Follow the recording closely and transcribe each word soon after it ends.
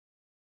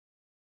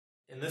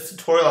In this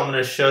tutorial, I'm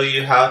going to show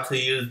you how to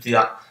use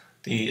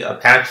the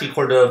Apache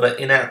Cordova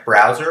in-app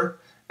browser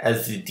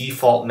as the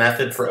default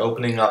method for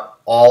opening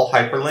up all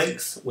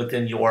hyperlinks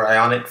within your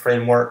Ionic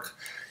Framework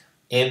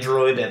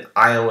Android and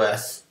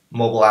iOS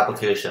mobile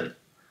application.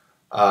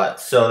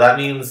 So that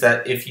means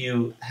that if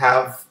you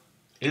have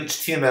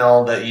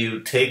HTML that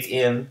you take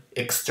in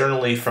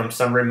externally from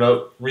some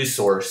remote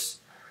resource,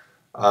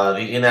 the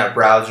in-app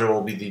browser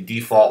will be the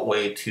default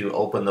way to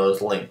open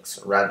those links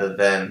rather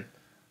than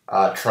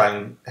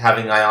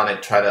having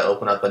Ionic try to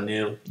open up a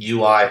new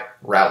UI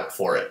route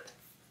for it.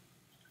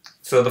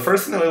 So the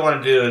first thing that we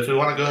want to do is we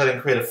want to go ahead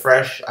and create a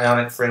fresh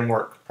Ionic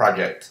Framework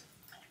project.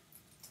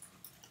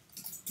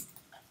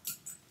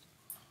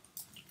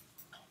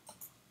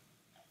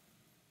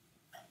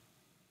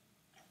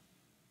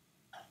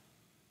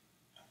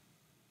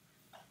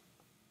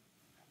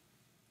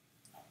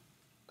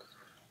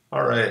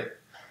 Alright,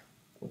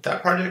 with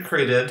that project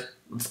created,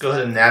 let's go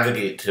ahead and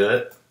navigate to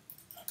it.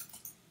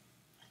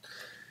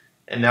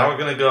 And now we're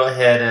going to go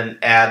ahead and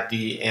add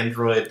the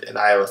Android and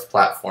iOS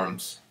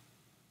platforms.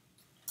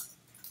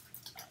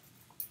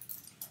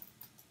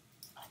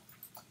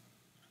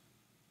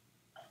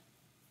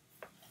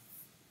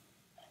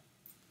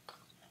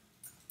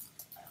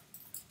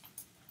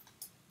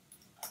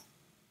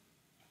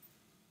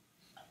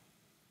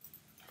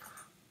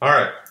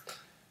 Alright,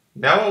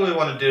 now what we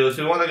want to do is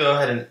we want to go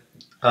ahead and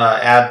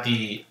add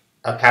the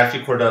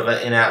Apache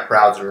Cordova in-app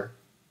browser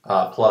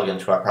plugin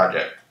to our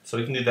project. So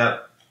we can do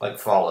that like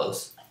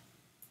follows.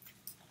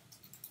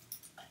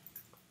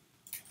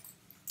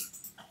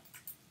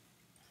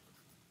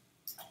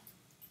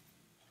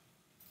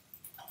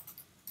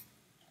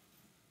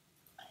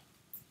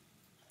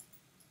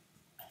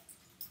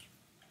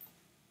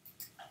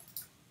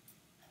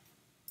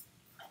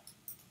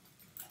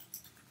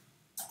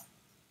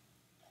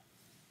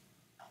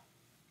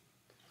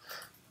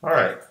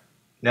 Alright,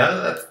 now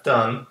that that's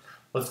done,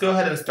 let's go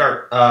ahead and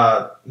start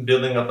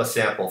building up a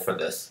sample for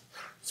this.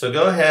 So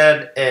go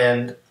ahead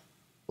and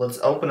let's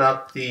open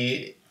up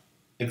the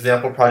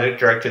example project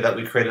directory that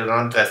we created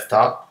on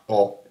desktop.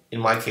 Well, in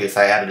my case,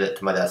 I added it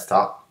to my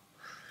desktop.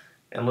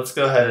 And let's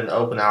go ahead and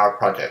open our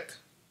project.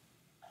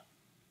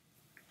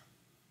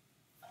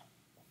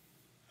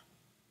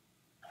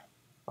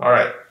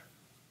 Alright,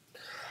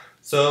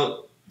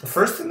 so the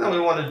first thing that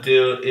we want to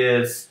do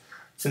is,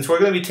 since we're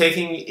going to be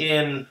taking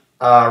in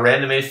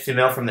random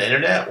HTML from the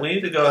internet, we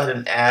need to go ahead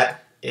and add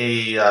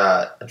a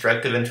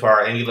directive into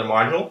our Angular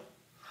module.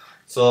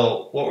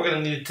 So what we're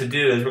going to need to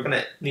do is we're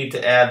going to need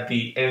to add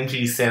the ng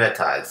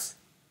sanitize.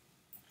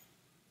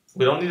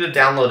 We don't need to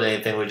download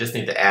anything, we just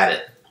need to add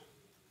it.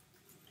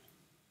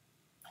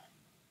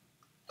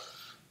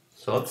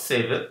 So let's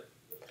save it.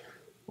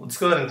 Let's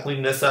go ahead and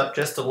clean this up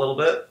just a little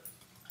bit.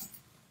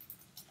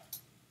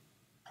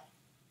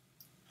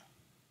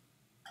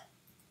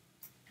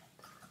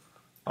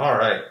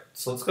 Alright,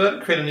 so let's go ahead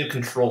and create a new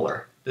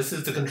controller. This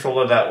is the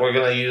controller that we're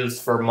going to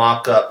use for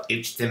mock-up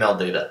HTML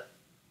data.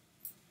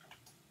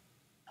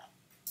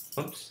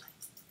 Oops.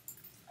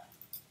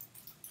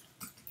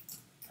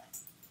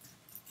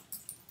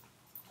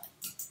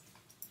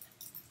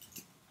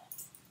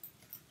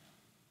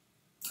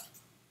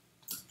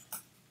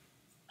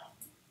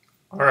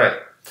 Alright,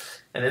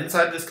 and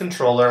inside this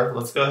controller,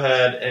 let's go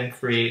ahead and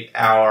create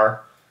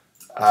our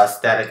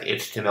static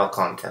HTML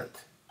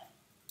content.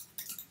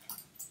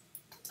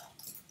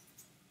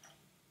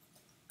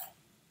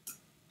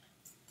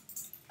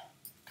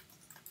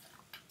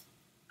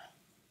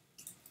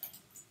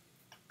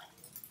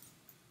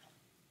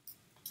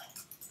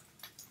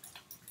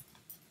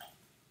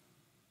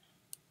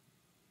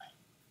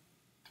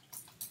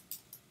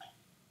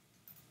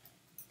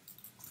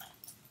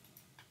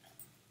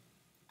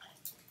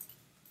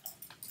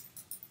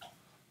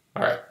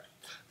 Alright,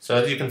 so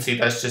as you can see,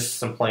 that's just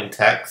some plain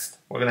text.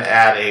 We're going to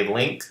add a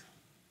link.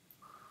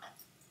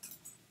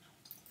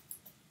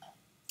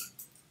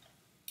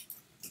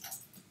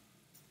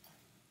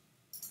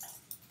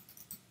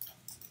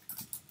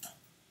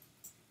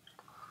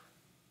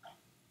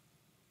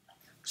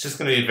 It's just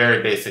going to be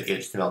very basic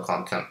HTML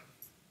content.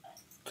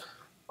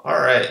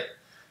 Alright,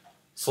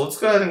 so let's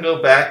go ahead and go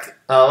back.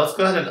 Let's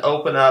go ahead and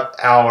open up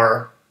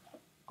our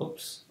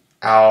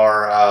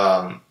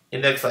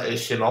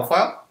index.html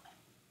file.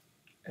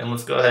 And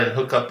let's go ahead and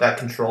hook up that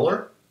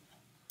controller.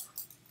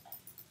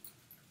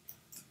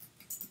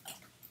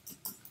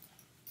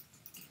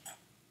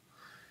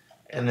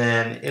 And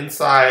then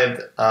inside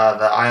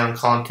the ion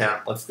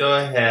content, let's go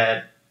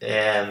ahead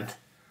and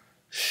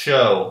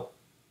show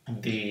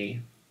the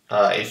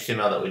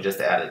HTML that we just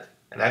added.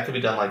 And that could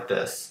be done like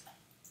this.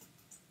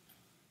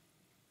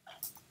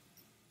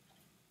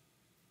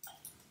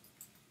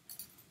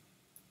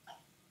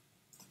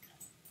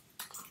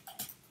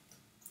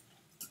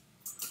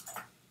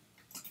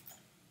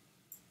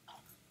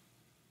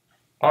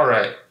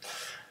 Alright,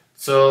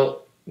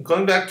 so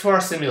going back to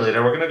our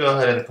simulator, we're going to go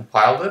ahead and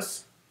compile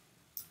this.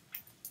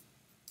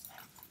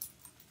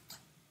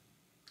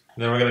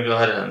 And then we're going to go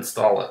ahead and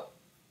install it.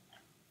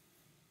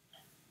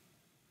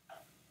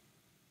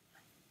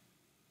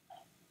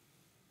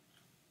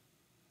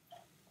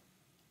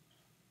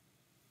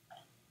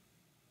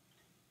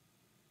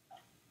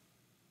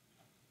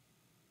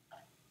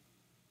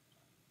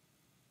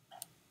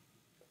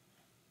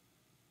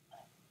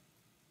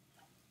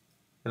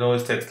 It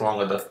always takes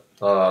longer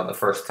the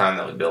first time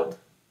that we build.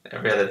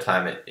 Every other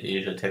time it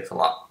usually takes a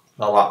lot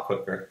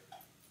quicker.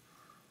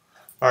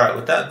 Alright,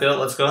 with that built,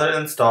 let's go ahead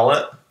and install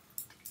it.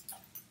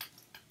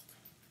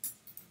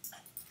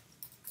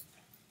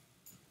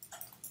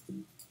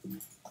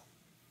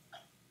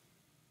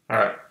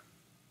 Alright.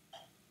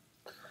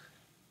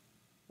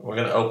 We're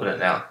going to open it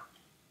now.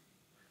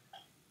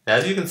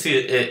 As you can see,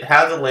 it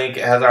has a link,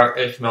 it has our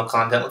HTML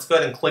content. Let's go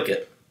ahead and click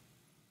it.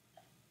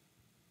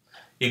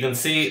 You can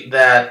see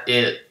that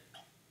it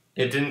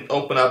didn't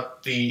open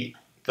up the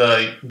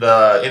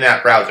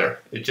in-app browser.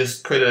 It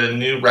just created a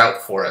new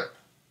route for it.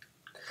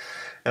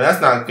 And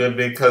that's not good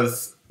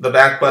because the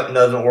back button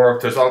doesn't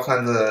work. There's all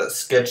kinds of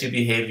sketchy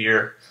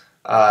behavior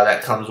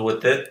that comes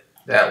with it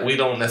that we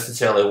don't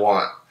necessarily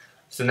want.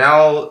 So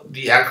now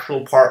the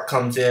actual part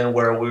comes in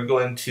where we're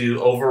going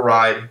to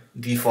override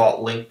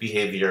default link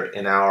behavior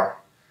in our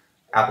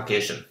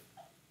application.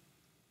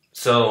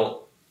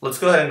 So let's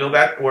go ahead and go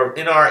back. We're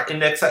in our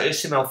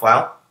index.html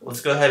file. Let's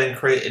go ahead and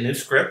create a new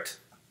script.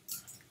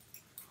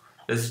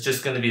 This is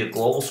just going to be a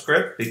global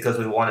script because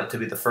we want it to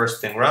be the first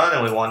thing run,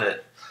 and we want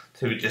it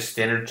to be just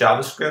standard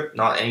JavaScript,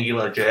 not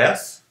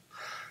AngularJS.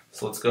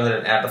 So let's go ahead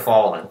and add the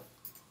following.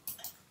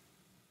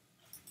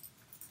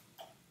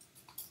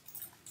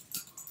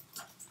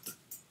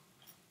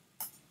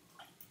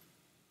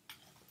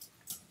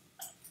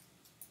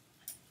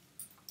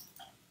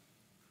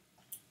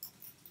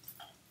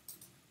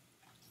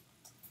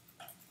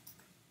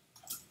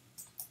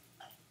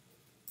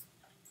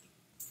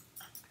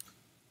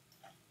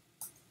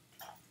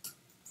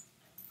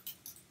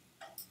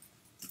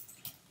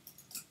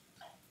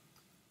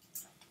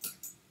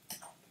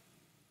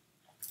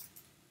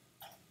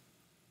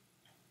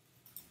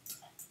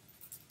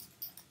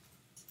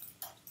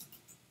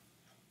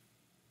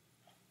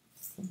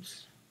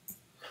 Oops.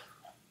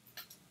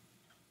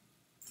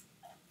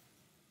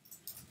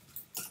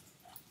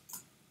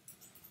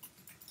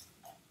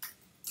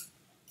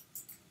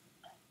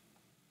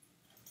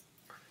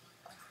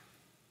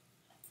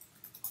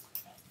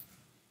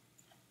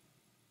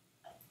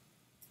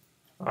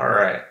 All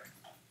right.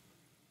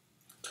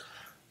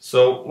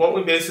 So what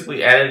we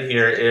basically added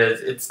here is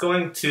it's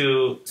going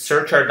to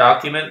search our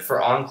document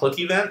for on-click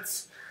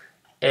events,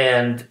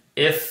 and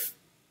if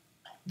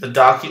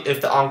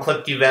the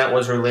on-click event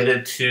was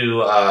related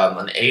to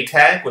an A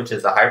tag, which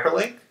is a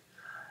hyperlink,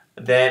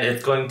 then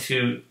it's going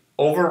to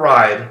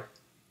override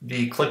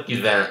the click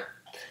event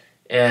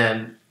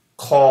and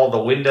call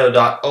the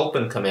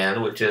window.open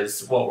command, which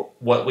is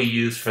what we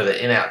use for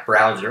the in-app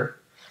browser.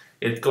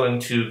 It's going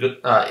to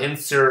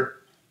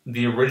insert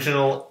the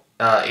original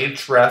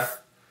href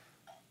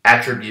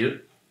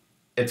attribute.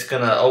 It's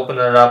going to open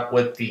it up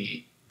with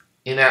the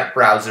in-app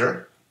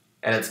browser,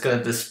 and it's going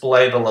to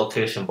display the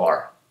location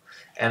bar.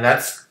 And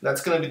that's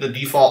going to be the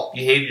default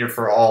behavior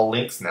for all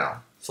links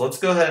now. So let's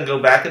go ahead and go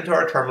back into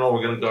our terminal.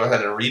 We're going to go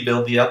ahead and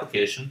rebuild the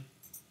application.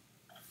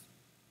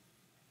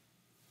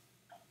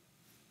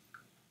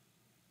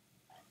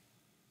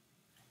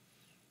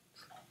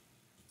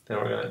 Then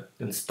we're going to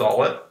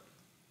install it.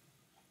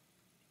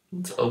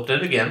 Let's open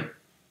it again.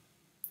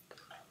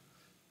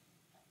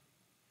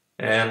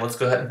 And let's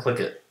go ahead and click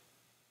it.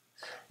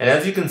 And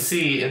as you can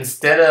see,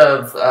 instead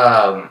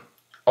of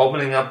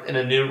opening up in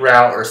a new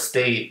route or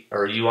state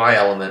or UI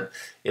element,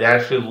 it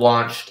actually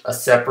launched a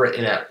separate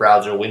in-app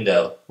browser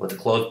window with a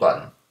close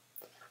button.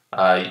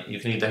 You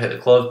can either hit the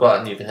close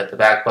button, you can hit the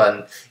back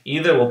button.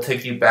 Either will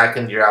take you back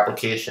into your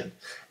application.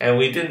 And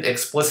we didn't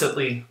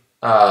explicitly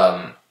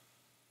add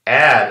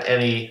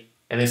any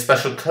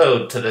special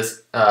code to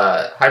this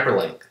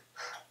hyperlink.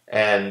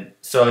 And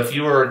so if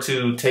you were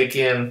to take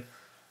in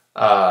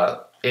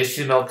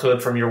HTML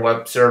code from your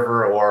web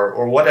server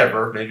or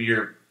whatever, maybe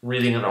you're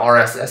reading an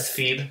RSS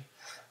feed,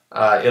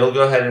 it'll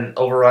go ahead and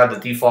override the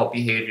default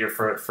behavior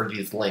for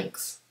these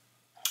links.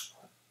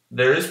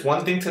 There is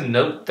one thing to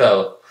note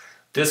though,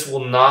 this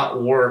will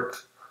not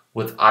work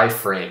with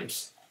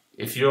iframes.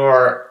 If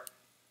you're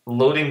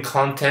loading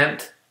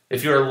content,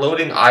 if you're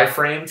loading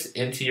iframes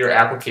into your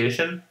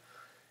application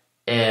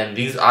and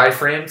these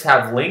iframes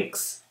have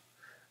links,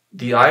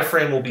 the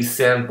iframe will be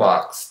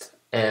sandboxed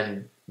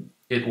and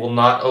it will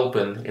not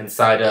open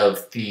inside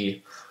of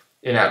the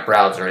in-app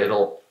browser.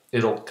 It'll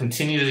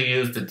continue to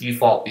use the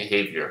default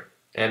behavior.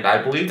 And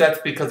I believe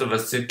that's because of a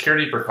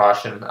security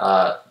precaution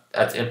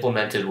that's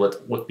implemented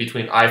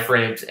between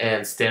iframes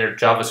and standard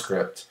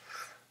JavaScript.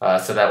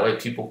 So that way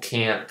people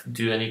can't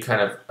do any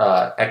kind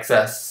of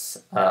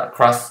excess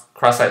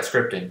cross-site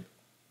scripting.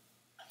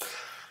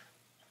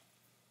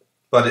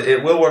 But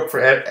it will work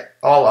for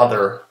all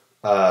other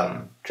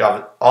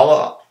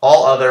all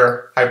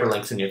other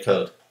hyperlinks in your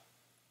code,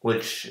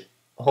 which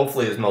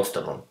hopefully is most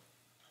of them.